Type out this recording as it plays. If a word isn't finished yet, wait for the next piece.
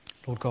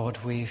Lord God,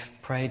 we've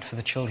prayed for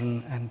the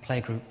children and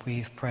playgroup.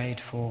 We've prayed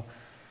for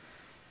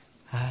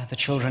the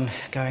children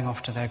going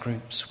off to their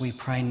groups. We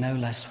pray no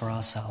less for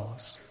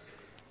ourselves,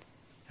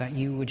 that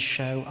you would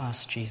show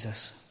us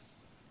Jesus.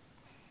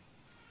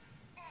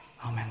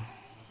 Amen.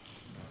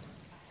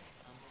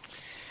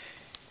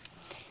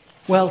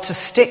 Well, to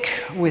stick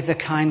with the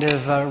kind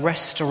of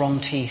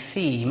restaurant-y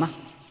theme,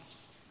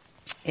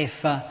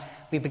 if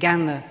we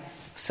began the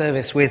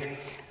service with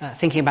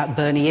thinking about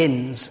Burney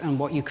Inns and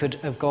what you could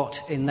have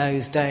got in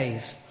those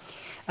days.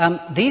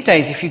 These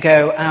days, if you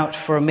go out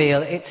for a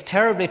meal, it's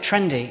terribly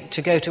trendy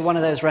to go to one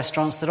of those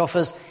restaurants that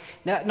offers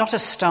not a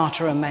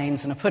starter, a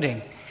mains and a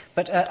pudding,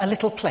 but a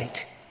little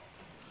plate.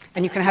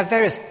 And you can have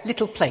various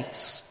little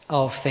plates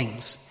of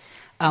things.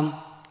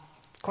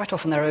 Quite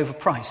often they're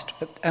overpriced,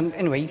 but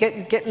anyway, you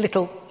get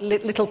little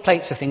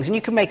plates of things, and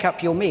you can make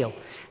up your meal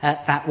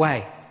that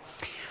way.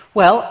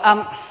 Well,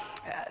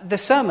 the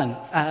sermon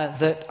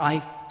that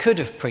I could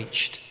have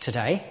preached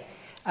today,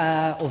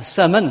 or the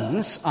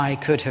sermons I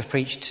could have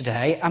preached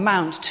today,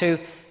 amount to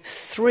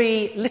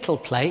 3 little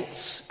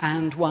plates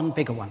and 1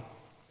 bigger one.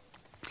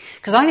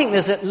 Because I think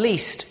there's at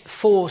least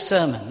 4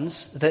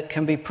 sermons that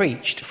can be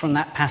preached from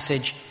that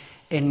passage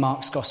in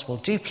Mark's Gospel.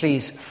 Do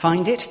please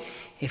find it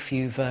if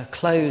you've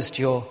closed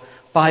your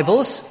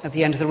Bibles at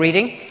the end of the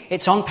reading.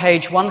 It's on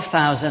page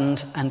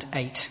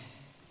 1008.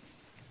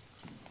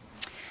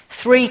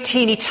 3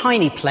 teeny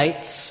tiny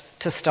plates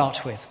to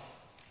start with.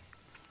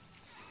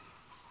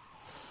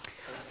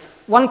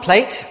 1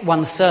 plate,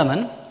 1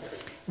 sermon,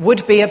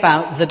 would be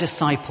about the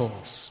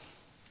disciples,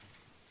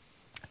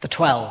 the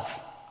 12.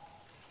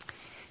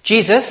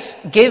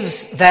 Jesus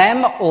gives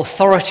them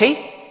authority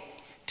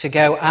to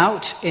go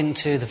out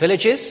into the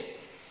villages.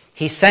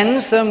 He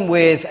sends them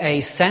with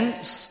a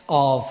sense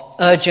of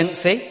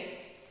urgency.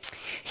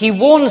 He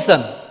warns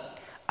them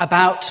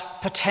about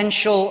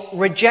potential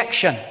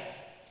rejection,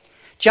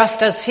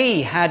 just as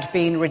he had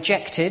been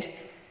rejected,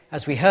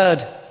 as we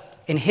heard,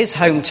 in his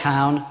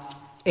hometown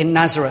in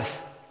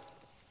Nazareth.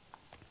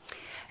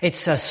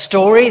 It's a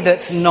story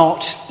that's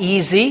not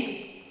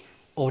easy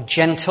or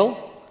gentle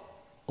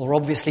or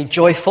obviously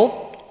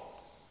joyful.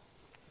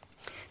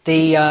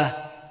 The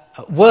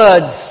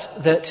words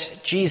that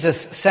Jesus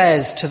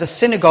says to the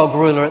synagogue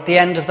ruler at the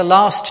end of the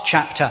last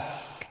chapter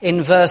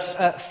in verse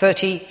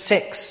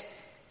 36,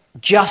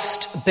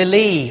 just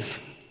believe,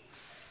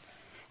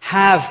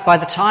 have, by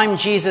the time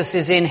Jesus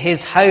is in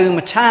his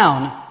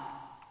hometown,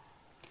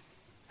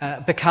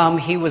 become,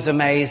 he was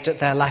amazed at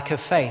their lack of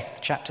faith,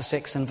 chapter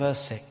 6 and verse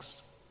 6.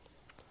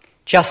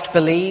 Just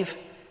believe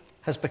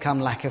has become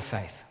lack of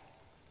faith.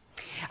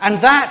 And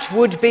that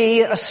would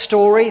be a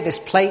story, this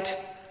plate,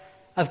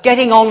 of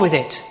getting on with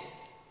it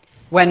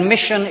when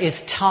mission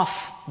is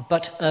tough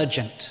but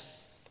urgent.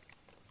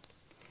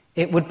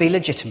 It would be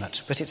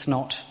legitimate, but it's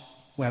not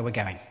where we're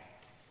going.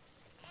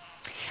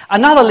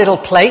 Another little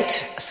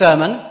plate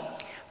sermon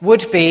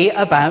would be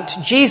about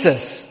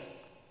Jesus.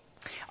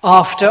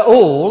 After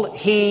all,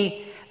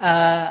 he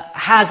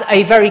has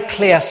a very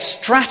clear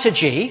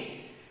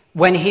strategy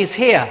when he's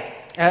here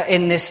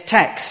in this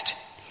text.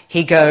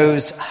 He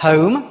goes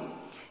home,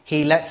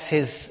 he lets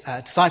his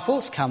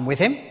disciples come with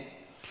him,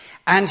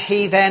 and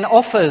he then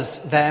offers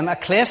them a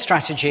clear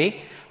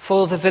strategy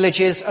for the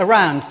villages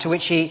around, to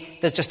which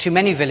there's just too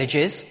many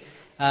villages.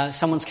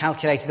 Someone's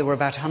calculated there were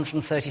about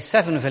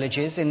 137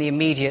 villages in the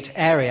immediate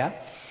area.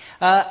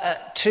 There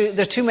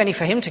are too many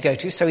for him to go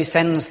to, so he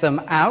sends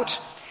them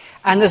out.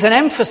 And there's an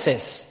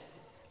emphasis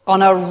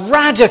on a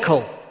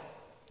radical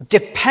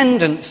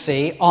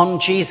dependency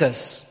on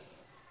Jesus.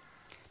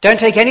 Don't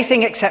take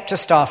anything except a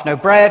staff. No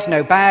bread,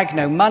 no bag,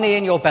 no money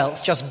in your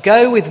belts. Just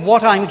go with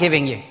what I'm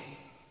giving you.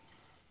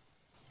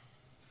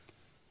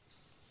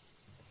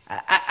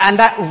 And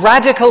that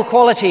radical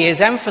quality is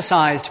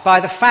emphasized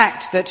by the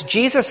fact that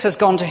Jesus has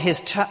gone to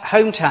his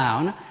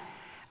hometown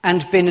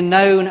and been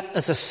known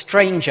as a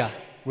stranger,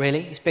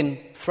 really. He's been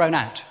thrown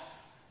out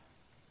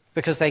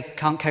because they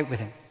can't cope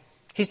with him.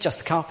 He's just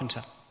the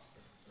carpenter.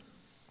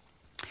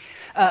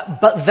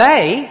 But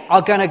they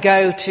are going to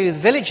go to the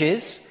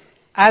villages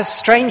as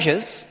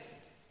strangers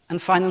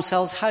and find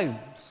themselves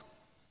homes.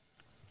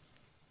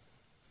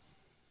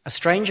 A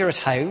stranger at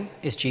home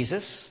is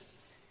Jesus.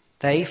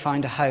 They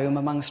find a home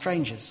among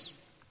strangers.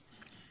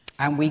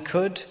 And we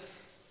could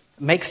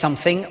make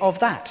something of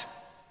that.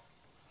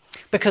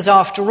 Because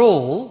after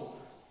all,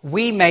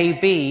 we may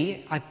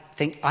be,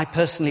 I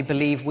personally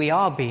believe we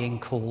are being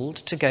called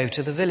to go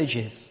to the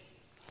villages.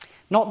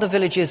 Not the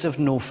villages of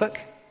Norfolk,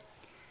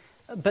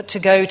 but to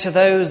go to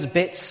those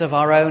bits of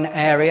our own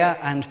area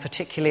and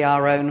particularly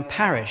our own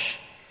parish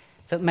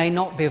that may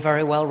not be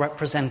very well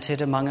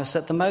represented among us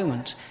at the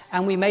moment.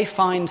 And we may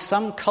find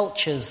some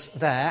cultures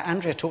there.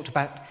 Andrea talked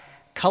about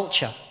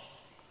culture.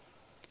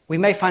 We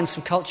may find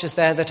some cultures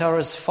there that are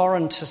as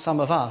foreign to some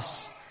of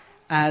us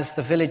as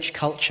the village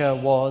culture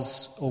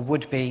was or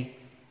would be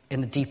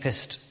in the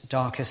deepest,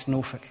 darkest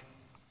Norfolk.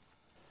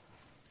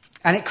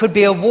 And it could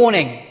be a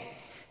warning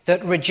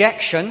that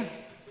rejection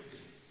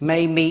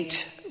may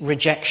meet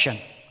rejection.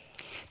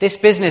 This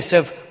business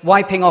of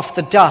wiping off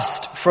the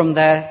dust from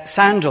their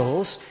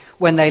sandals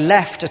when they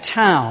left a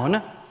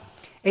town,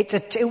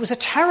 it was a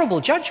terrible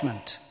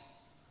judgment.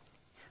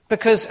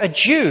 Because a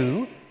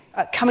Jew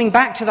coming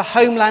back to the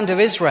homeland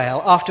of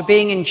Israel after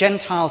being in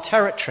Gentile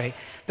territory,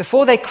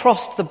 before they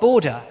crossed the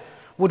border,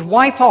 would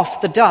wipe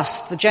off the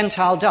dust, the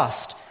Gentile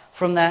dust,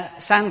 from their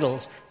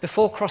sandals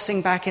before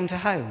crossing back into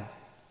home.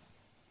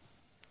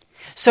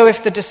 So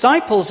if the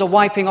disciples are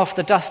wiping off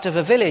the dust of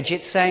a village,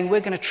 it's saying, we're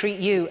going to treat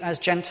you as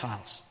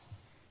Gentiles.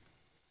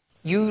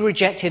 You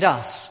rejected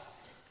us,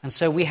 and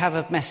so we have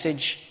a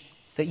message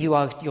that you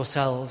are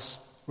yourselves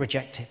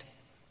rejected.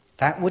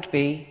 That would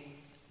be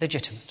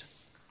legitimate.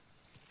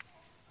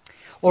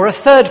 Or a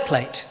third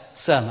plate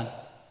sermon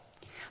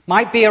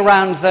might be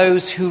around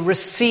those who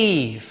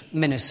receive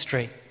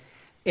ministry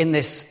in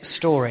this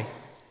story.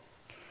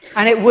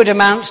 And it would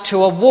amount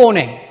to a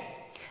warning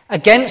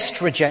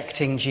against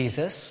rejecting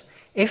Jesus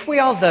if we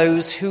are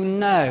those who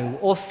know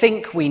or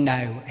think we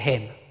know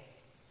him.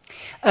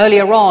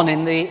 Earlier on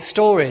in the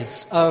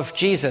stories of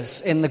Jesus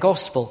in the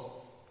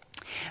gospel,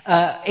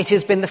 it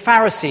has been the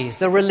Pharisees,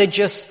 the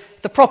religious,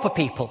 the proper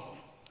people,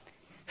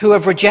 who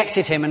have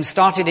rejected him and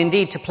started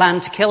indeed to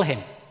plan to kill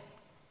him.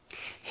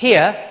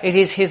 Here it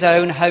is his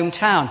own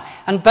hometown,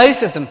 and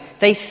both of them,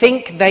 they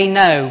think they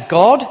know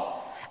God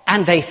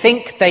and they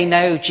think they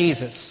know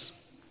Jesus.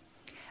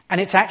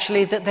 And it's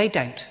actually that they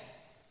don't.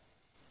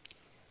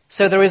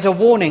 So there is a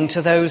warning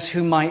to those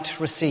who might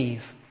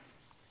receive.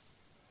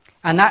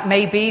 And that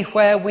may be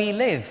where we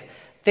live.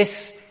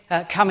 This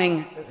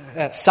coming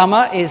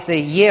summer is the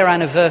year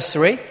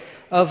anniversary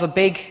of a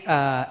big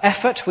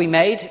effort we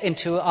made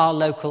into our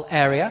local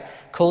area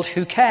called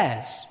Who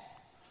Cares?,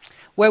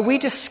 where we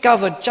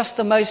discovered just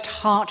the most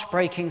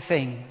heartbreaking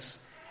things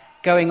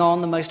going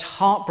on, the most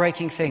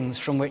heartbreaking things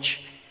from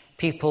which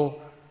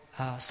people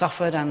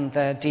suffered and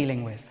they're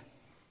dealing with.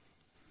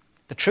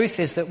 The truth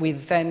is that we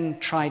then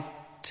tried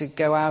to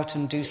go out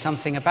and do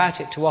something about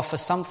it, to offer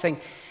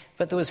something,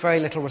 but there was very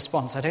little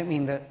response. I don't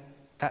mean that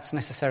that's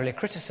necessarily a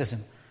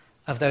criticism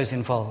of those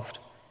involved,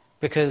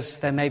 because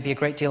there may be a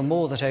great deal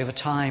more that over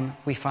time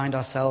we find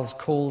ourselves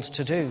called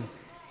to do.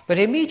 But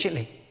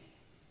immediately,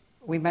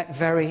 we met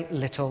very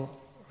little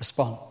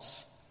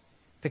response,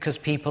 because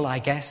people, I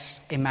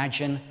guess,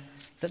 imagine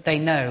that they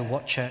know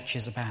what church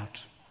is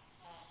about.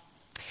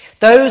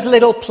 Those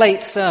little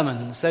plate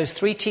sermons, those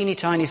 3 teeny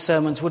tiny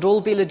sermons, would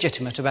all be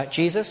legitimate about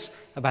Jesus,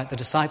 about the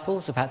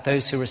disciples, about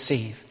those who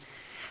receive.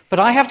 But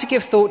I have to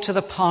give thought to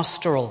the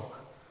pastoral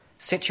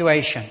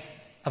situation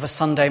of a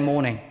Sunday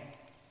morning.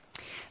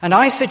 And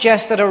I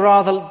suggest that a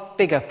rather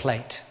bigger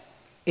plate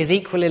is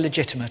equally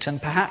legitimate,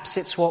 and perhaps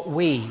it's what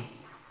we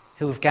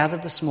who have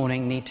gathered this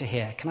morning need to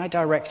hear. Can I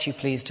direct you,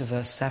 please, to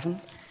verse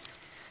 7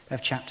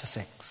 of chapter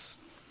 6?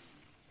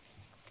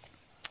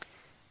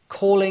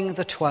 Calling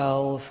the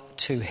 12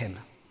 to him.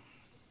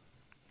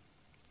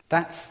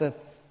 That's the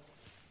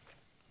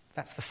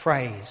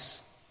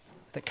phrase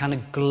that kind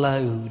of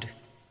glowed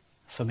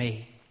for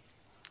me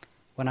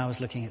when I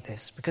was looking at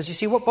this. Because you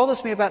see, what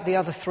bothers me about the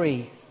other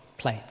 3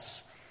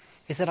 plates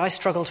is that I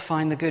struggle to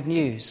find the good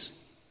news.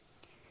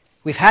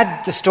 We've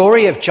had the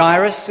story of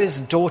Jairus'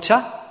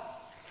 daughter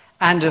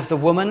and of the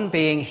woman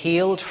being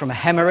healed from a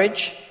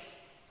hemorrhage.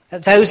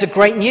 Those are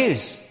great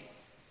news.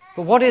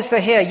 But what is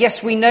there here?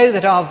 Yes, we know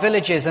that our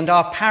villages and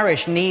our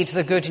parish need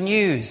the good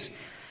news.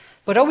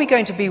 But are we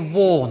going to be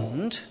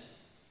warned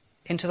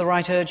into the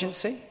right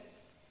urgency?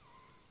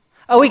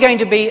 Are we going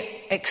to be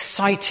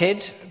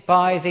excited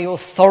by the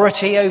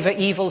authority over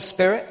evil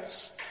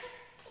spirits?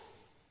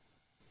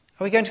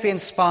 Are we going to be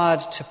inspired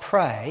to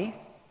pray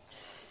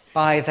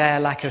by their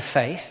lack of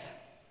faith?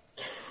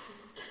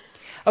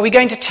 Are we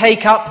going to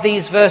take up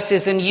these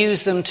verses and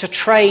use them to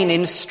train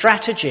in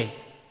strategy?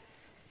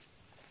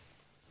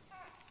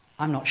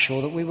 I'm not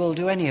sure that we will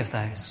do any of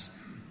those.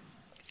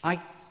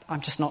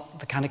 I'm just not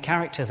the kind of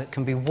character that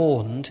can be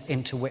warned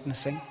into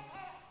witnessing.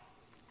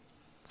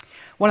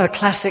 One of the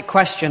classic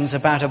questions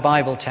about a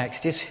Bible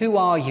text is, who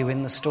are you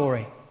in the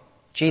story?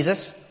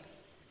 Jesus,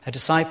 a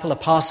disciple, a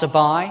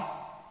passerby,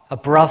 a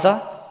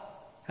brother,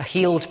 a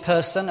healed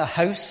person, a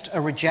host, a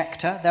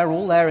rejecter? They're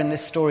all there in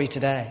this story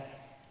today.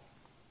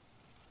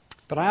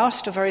 But I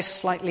asked a very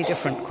slightly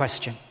different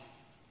question.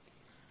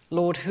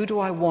 Lord, who do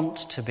I want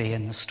to be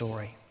in the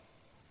story?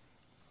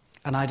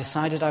 And I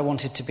decided I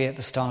wanted to be at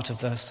the start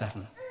of verse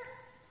 7.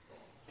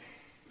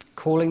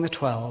 Calling the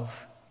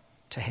 12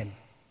 to him.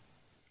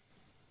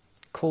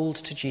 Called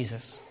to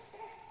Jesus.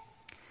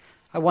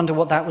 I wonder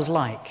what that was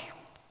like.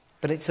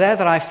 But it's there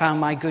that I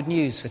found my good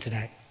news for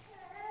today.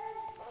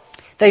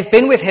 They've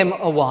been with him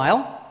a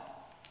while.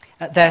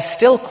 They're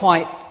still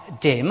quite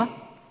dim.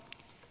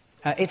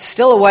 It's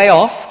still a way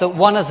off that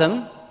one of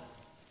them,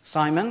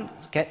 Simon,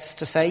 gets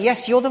to say,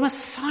 yes, you're the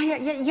Messiah.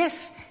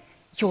 Yes,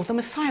 you're the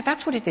Messiah.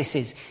 That's what this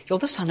is. You're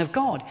the Son of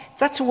God.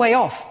 That's a way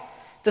off.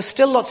 There's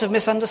still lots of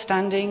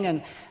misunderstanding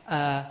and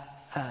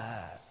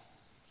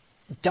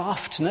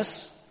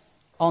daftness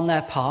on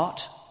their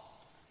part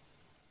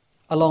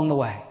along the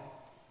way.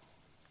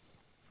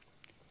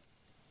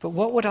 But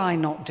what would I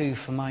not do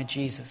for my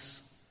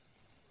Jesus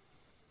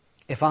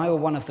if I were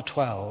one of the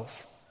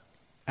 12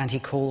 and he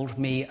called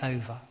me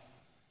over?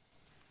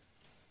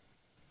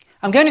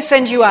 I'm going to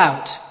send you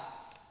out.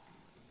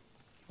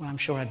 Well, I'm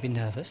sure I'd be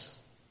nervous.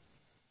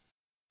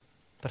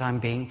 But I'm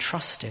being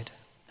trusted,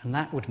 and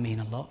that would mean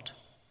a lot.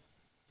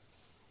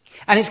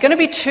 And it's going to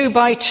be 2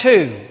 by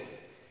 2.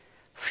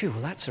 Phew,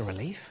 well, that's a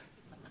relief.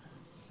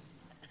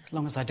 As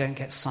long as I don't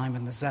get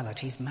Simon the Zealot,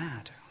 he's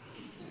mad.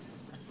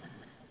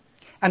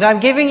 And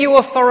I'm giving you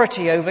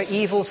authority over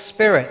evil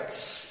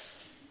spirits.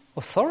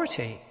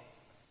 Authority?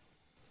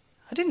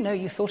 I didn't know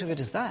you thought of it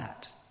as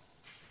that.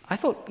 I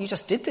thought you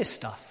just did this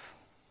stuff.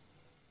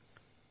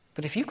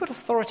 But if you've got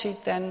authority,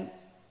 then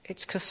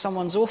it's because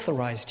someone's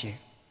authorized you.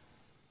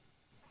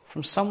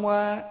 From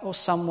somewhere or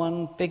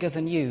someone bigger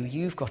than you,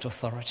 you've got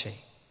authority.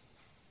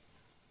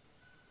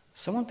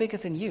 Someone bigger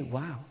than you,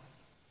 wow.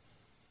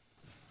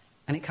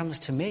 And it comes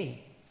to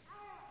me.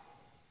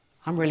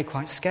 I'm really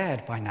quite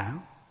scared by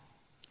now.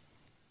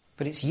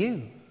 But it's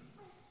you.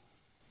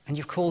 And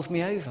you've called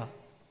me over.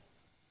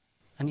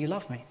 And you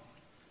love me.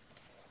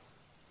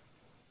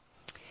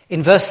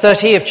 In verse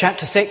 30 of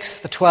chapter 6,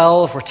 the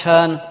 12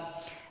 return,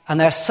 and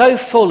they're so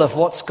full of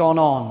what's gone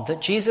on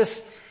that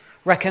Jesus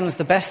reckons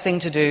the best thing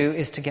to do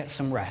is to get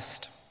some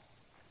rest.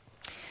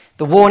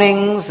 The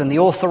warnings and the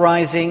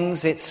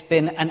authorizings, it's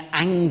been an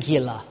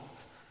angular,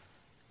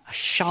 a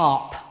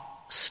sharp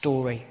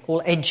story,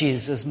 all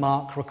edges as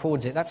Mark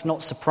records it. That's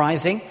not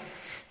surprising.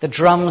 The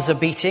drums are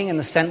beating and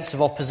the sense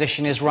of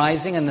opposition is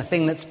rising, and the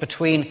thing that's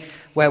between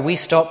where we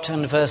stopped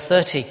and verse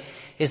 30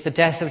 is the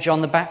death of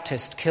John the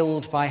Baptist,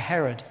 killed by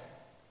Herod.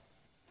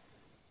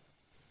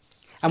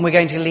 And we're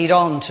going to lead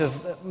on to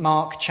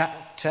Mark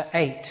chapter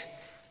 8,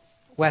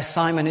 where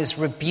Simon is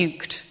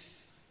rebuked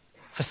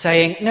for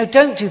saying, no,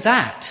 don't do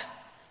that.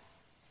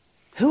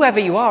 Whoever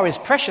you are is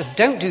precious,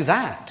 don't do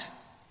that.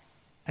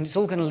 And it's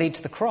all going to lead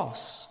to the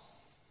cross.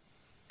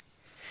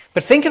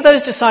 But think of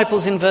those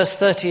disciples in verse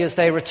 30 as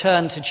they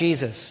return to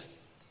Jesus.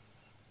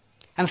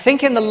 And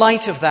think in the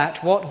light of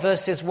that what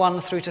verses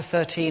 1 through to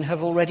 13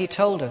 have already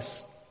told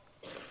us.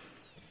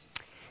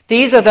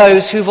 These are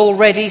those who've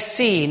already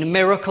seen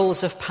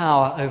miracles of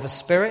power over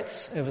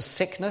spirits, over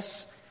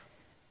sickness,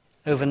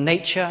 over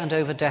nature, and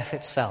over death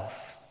itself.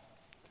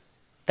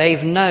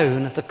 They've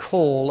known the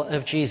call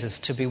of Jesus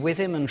to be with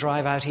him and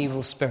drive out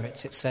evil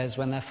spirits, it says,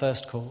 when they're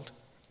first called.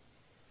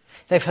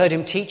 They've heard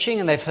him teaching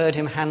and they've heard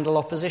him handle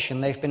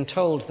opposition. They've been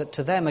told that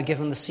to them are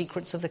given the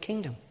secrets of the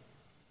kingdom.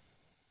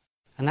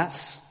 And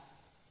that's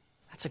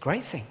a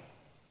great thing.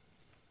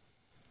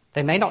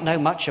 They may not know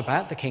much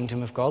about the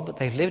kingdom of God, but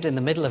they've lived in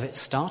the middle of its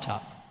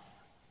startup.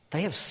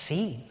 They have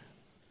seen.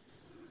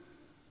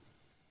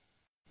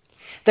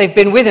 They've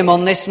been with him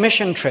on this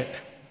mission trip.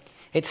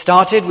 It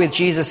started with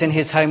Jesus in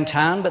his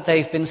hometown, but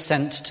they've been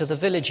sent to the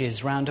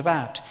villages round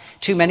about.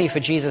 Too many for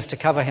Jesus to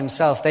cover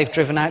himself. They've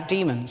driven out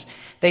demons.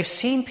 They've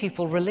seen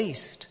people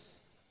released,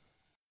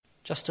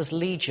 just as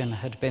Legion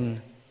had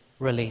been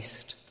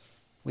released.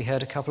 We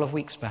heard a couple of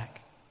weeks back.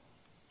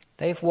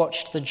 They've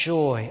watched the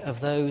joy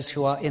of those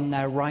who are in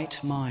their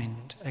right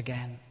mind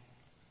again.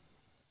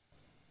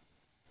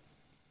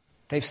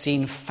 They've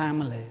seen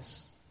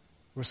families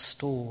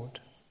restored.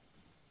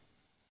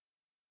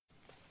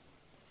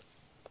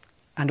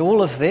 And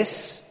all of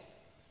this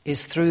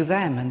is through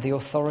them and the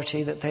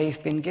authority that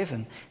they've been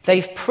given.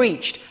 They've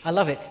preached. I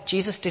love it.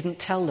 Jesus didn't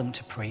tell them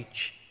to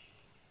preach,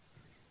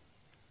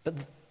 but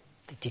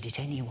they did it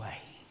anyway.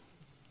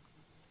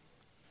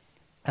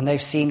 And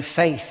they've seen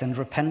faith and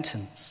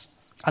repentance.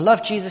 I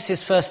love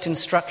Jesus' first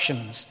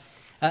instructions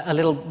a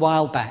little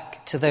while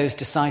back to those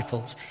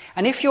disciples.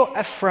 And if you're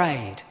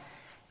afraid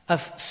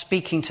of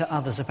speaking to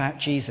others about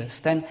Jesus,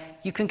 then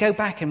you can go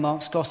back in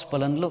Mark's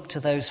Gospel and look to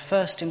those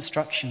first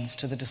instructions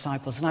to the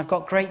disciples. And I've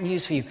got great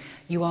news for you.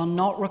 You are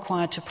not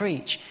required to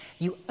preach.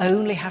 You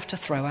only have to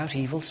throw out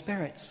evil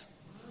spirits.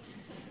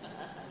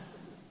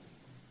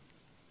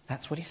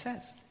 That's what he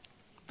says.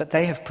 But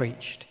they have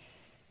preached,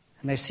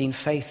 and they've seen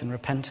faith and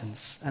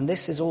repentance. And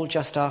this is all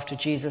just after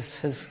Jesus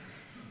has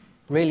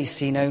really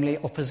seen only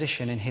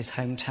opposition in his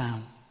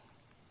hometown.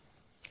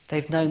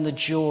 They've known the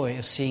joy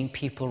of seeing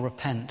people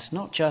repent,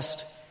 not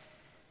just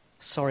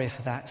sorry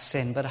for that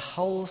sin, but a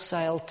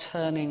wholesale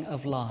turning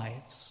of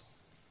lives.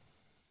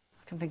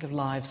 I can think of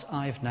lives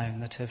I've known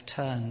that have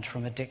turned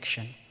from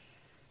addiction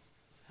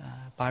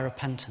by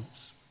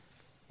repentance,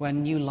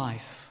 when new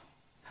life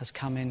has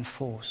come in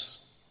force.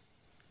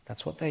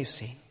 That's what they've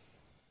seen.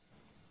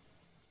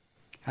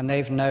 And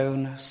they've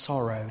known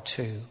sorrow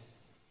too,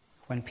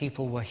 when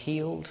people were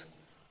healed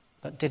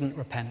but didn't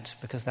repent,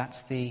 because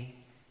that's the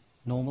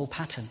normal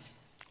pattern.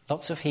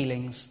 Lots of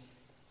healings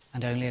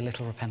and only a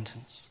little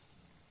repentance.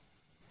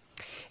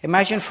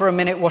 Imagine for a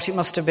minute what it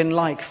must have been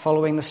like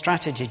following the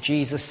strategy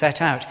Jesus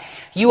set out.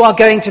 You are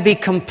going to be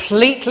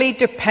completely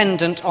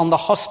dependent on the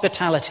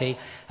hospitality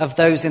of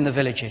those in the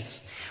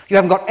villages. You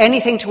haven't got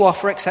anything to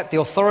offer except the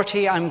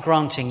authority I'm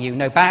granting you.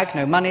 No bag,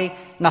 no money,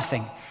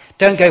 nothing.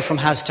 Don't go from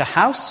house to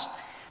house,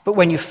 but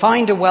when you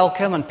find a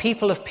welcome and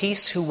people of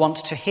peace who want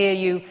to hear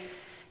you,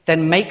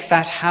 then make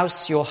that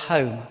house your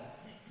home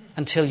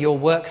until your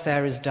work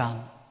there is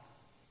done.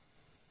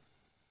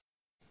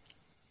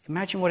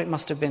 Imagine what it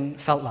must have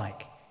felt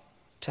like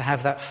to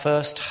have that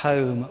first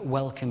home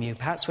welcome you,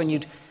 perhaps when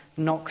you'd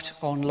knocked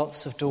on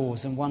lots of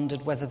doors and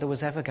wondered whether there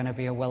was ever going to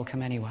be a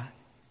welcome anywhere.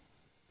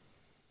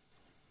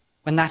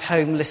 When that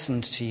home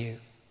listened to you,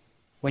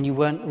 when you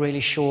weren't really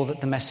sure that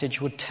the message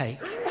would take,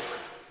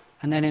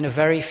 and then in a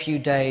very few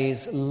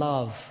days,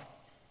 love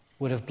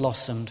would have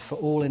blossomed for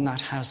all in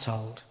that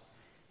household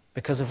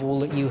because of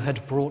all that you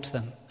had brought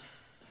them,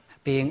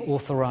 being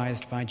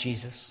authorized by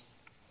Jesus.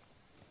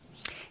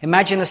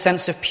 Imagine the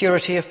sense of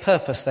purity of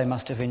purpose they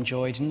must have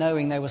enjoyed,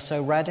 knowing they were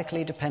so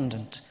radically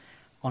dependent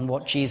on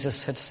what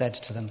Jesus had said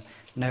to them.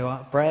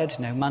 No bread,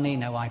 no money,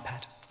 no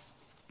iPad.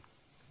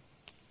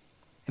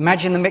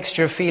 Imagine the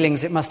mixture of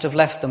feelings it must have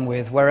left them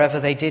with wherever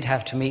they did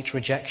have to meet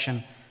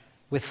rejection,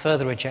 with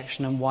further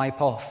rejection and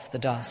wipe off the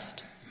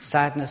dust.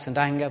 Sadness and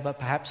anger, but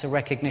perhaps a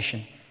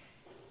recognition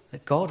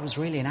that God was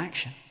really in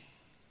action,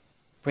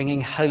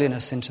 bringing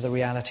holiness into the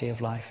reality of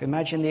life.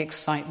 Imagine the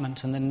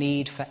excitement and the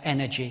need for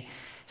energy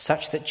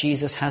such that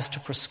Jesus has to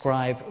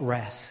prescribe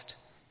rest.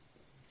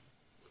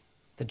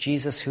 The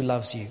Jesus who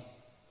loves you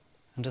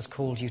and has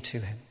called you to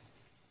him.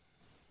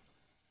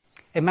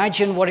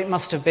 Imagine what it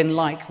must have been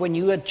like when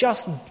you were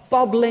just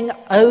bubbling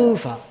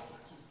over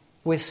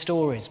with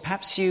stories.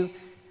 Perhaps you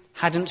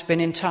hadn't been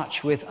in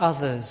touch with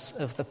others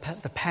of the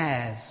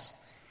pairs,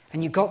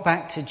 and you got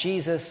back to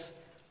Jesus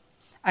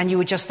and you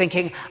were just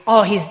thinking,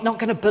 oh, he's not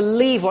going to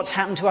believe what's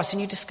happened to us,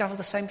 and you discover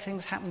the same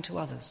things happened to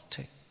others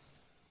too.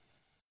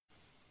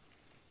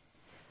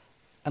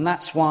 And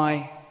that's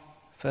why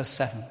verse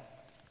 7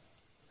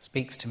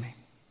 speaks to me.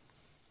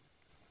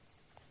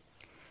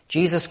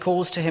 Jesus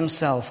calls to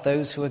himself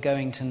those who are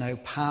going to know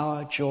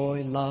power,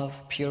 joy, love,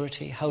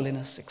 purity,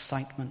 holiness,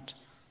 excitement.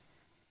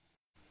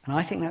 And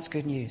I think that's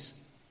good news.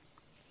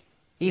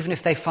 Even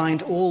if they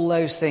find all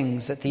those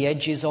things at the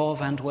edges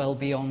of and well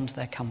beyond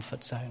their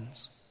comfort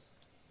zones.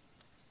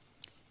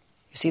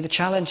 You see, the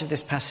challenge of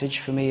this passage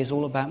for me is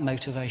all about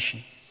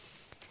motivation.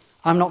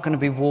 I'm not going to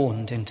be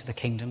warned into the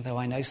kingdom, though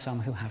I know some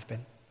who have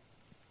been.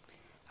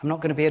 I'm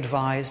not going to be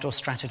advised or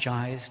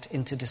strategized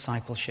into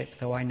discipleship,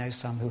 though I know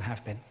some who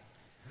have been.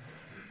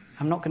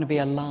 I'm not going to be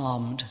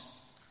alarmed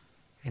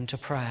into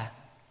prayer.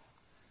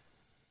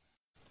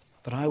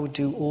 But I would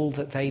do all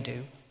that they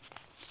do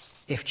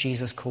if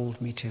Jesus called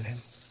me to him.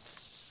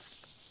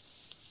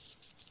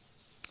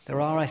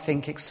 There are, I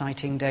think,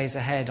 exciting days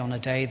ahead on a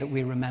day that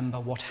we remember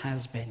what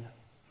has been.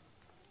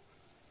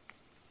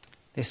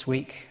 This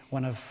week,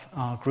 one of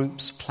our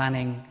groups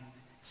planning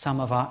some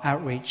of our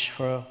outreach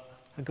for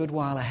a good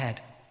while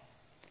ahead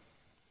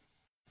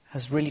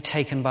has really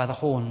taken by the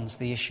horns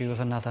the issue of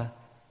another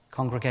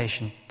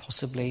congregation,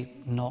 possibly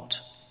not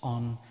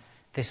on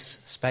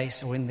this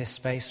space or in this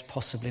space,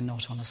 possibly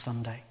not on a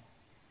Sunday.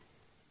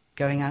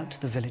 Going out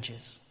to the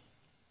villages.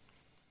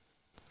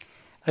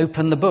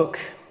 Open the Book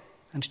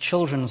and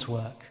children's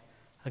work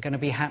are going to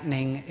be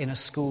happening in a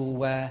school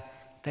where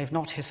they've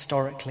not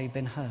historically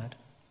been heard.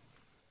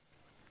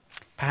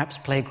 Perhaps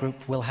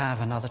Playgroup will have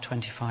another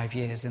 25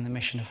 years in the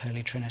mission of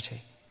Holy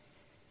Trinity.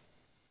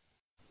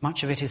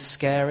 Much of it is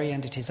scary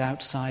and it is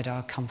outside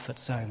our comfort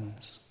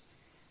zones.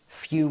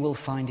 Few will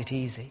find it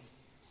easy.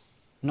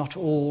 Not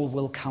all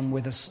will come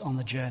with us on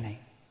the journey.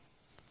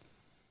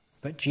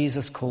 But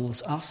Jesus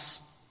calls us,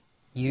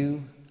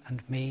 you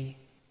and me,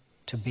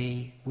 to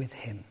be with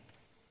him.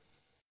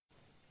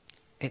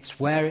 It's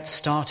where it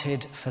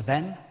started for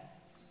them,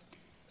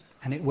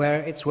 and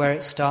it's where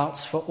it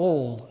starts for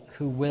all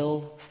who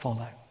will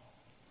follow.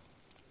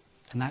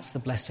 And that's the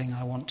blessing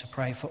I want to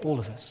pray for all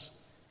of us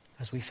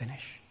as we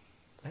finish.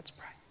 Let's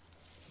pray.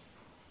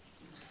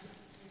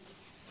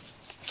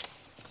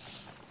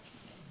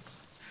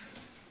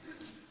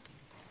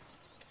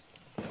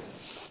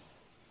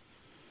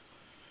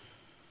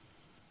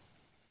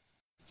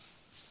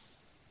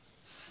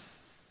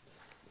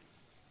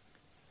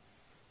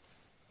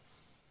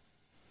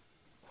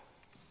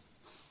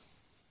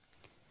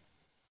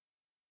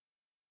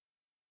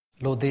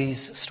 Lord,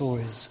 these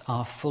stories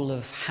are full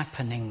of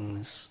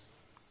happenings,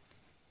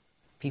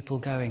 people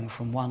going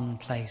from one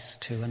place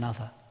to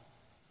another,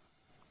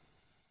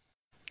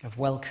 of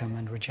welcome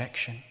and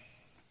rejection.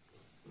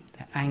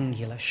 They're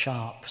angular,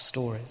 sharp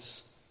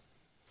stories.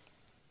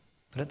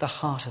 But at the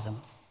heart of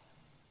them,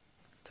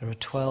 there are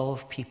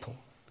 12 people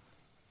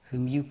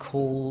whom you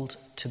called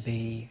to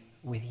be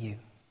with you.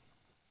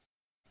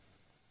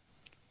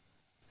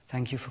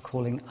 Thank you for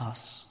calling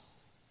us.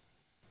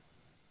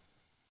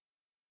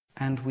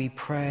 And we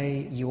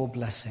pray your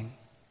blessing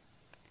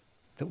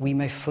that we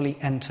may fully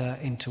enter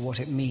into what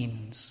it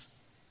means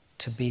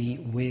to be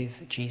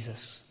with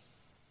Jesus.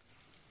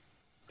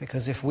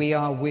 Because if we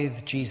are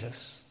with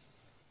Jesus,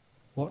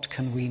 what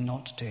can we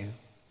not do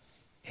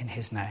in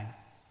his name?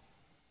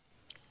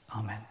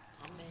 Amen.